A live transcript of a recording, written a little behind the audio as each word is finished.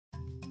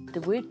The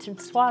word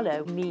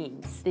Tintswalo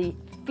means the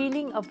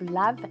feeling of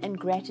love and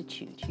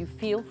gratitude you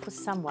feel for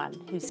someone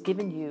who's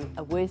given you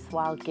a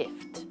worthwhile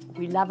gift.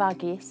 We love our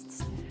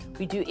guests.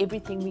 We do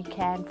everything we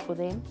can for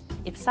them.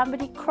 If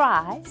somebody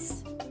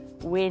cries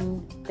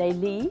when they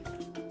leave,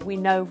 we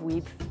know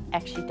we've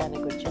actually done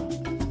a good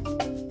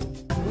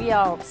job. We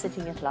are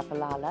sitting at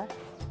Lapalala.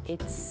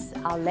 It's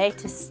our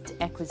latest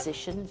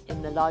acquisition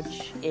in the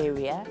lodge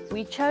area.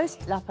 We chose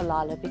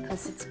Lapalala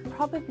because it's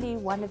probably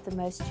one of the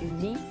most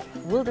unique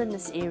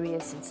wilderness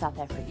areas in South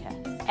Africa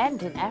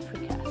and in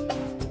Africa.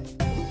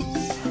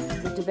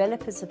 The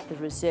developers of the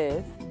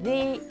reserve,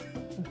 their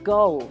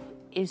goal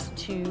is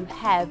to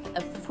have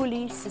a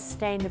fully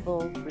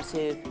sustainable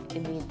reserve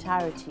in the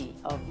entirety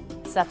of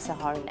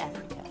sub-Saharan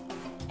Africa.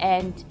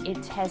 And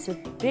it has a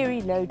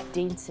very low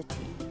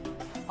density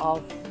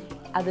of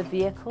other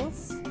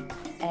vehicles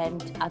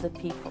and other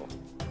people.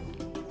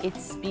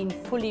 It's been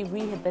fully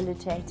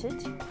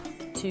rehabilitated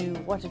to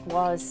what it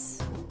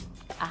was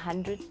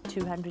 100,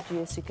 200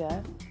 years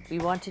ago. We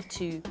wanted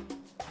to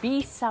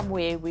be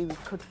somewhere where we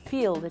could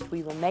feel that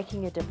we were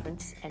making a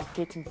difference and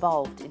get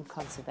involved in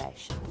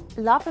conservation.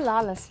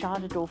 Lapalala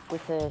started off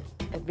with a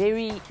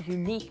very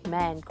unique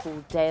man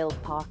called Dale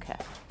Parker,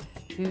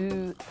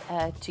 who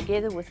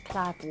together with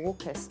Clive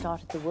Walker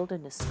started the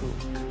Wilderness School.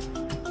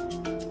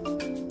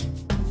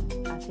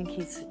 I think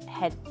he's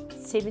had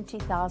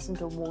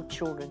 70,000 or more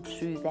children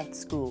through that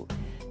school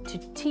to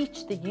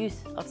teach the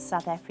youth of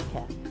South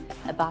Africa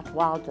about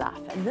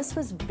wildlife, and this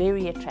was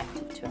very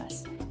attractive to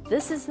us.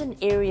 This is an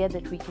area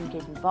that we can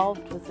get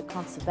involved with the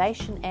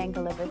conservation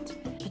angle of it,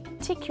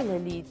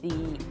 particularly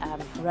the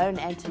roan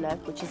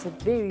antelope, which is a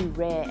very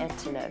rare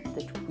antelope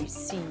that we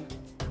see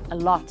a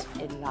lot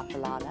in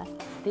Lapalala.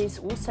 There's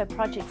also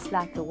projects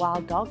like the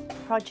Wild Dog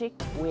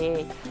Project,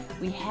 where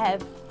we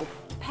have the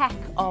pack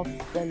of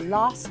the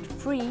last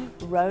free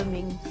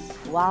roaming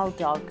wild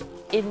dog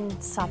in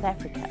South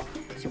Africa.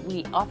 So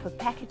we offer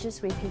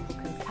packages where people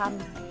can come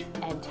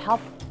and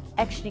help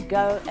actually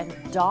go and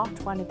dart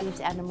one of these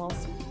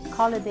animals,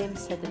 collar them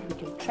so that we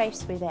can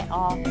trace where they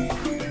are.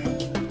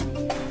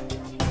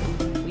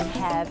 We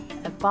have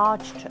a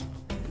barge trip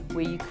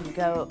where you can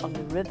go on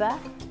the river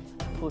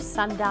for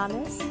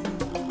sundowners.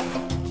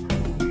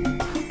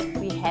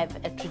 We have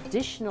a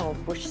traditional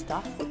bush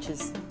stop, which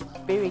is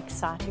very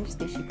exciting,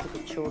 especially for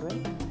the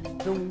children.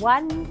 The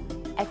one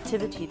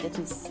activity that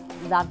is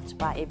loved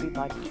by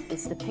everybody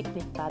is the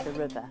picnic by the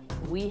river.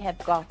 We have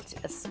got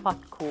a spot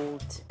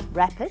called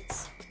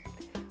Rapids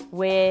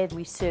where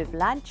we serve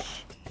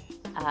lunch.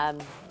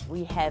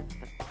 We have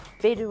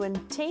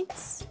Bedouin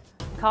tents,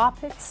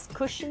 carpets,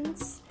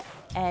 cushions,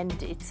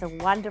 and it's a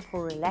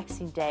wonderful,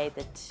 relaxing day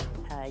that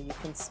you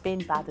can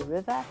spend by the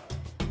river.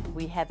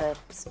 We have a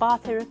spa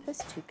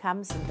therapist who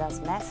comes and does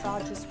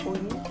massages for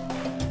you.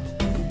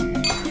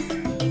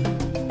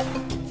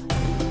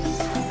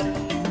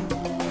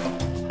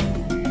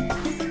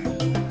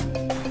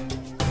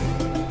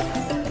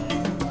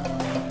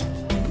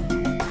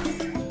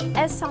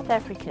 As South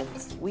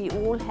Africans, we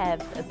all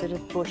have a bit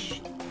of bush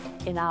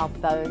in our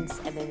bones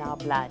and in our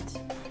blood.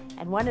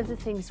 And one of the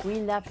things we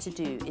love to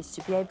do is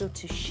to be able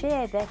to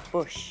share that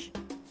bush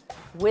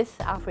with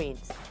our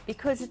friends,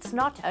 because it's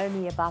not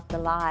only about the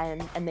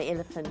lion and the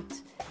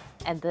elephant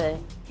and the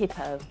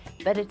hippo,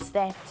 but it's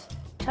that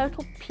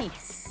total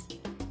peace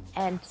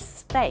and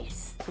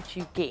space that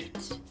you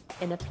get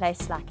in a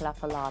place like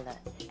Lapalala,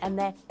 and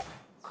that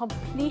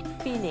complete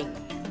feeling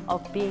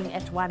of being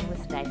at one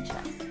with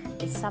nature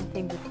is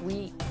something that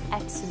we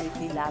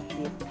absolutely love.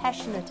 We're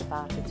passionate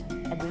about it,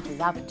 and we'd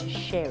love to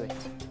share it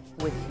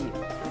with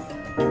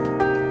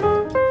you.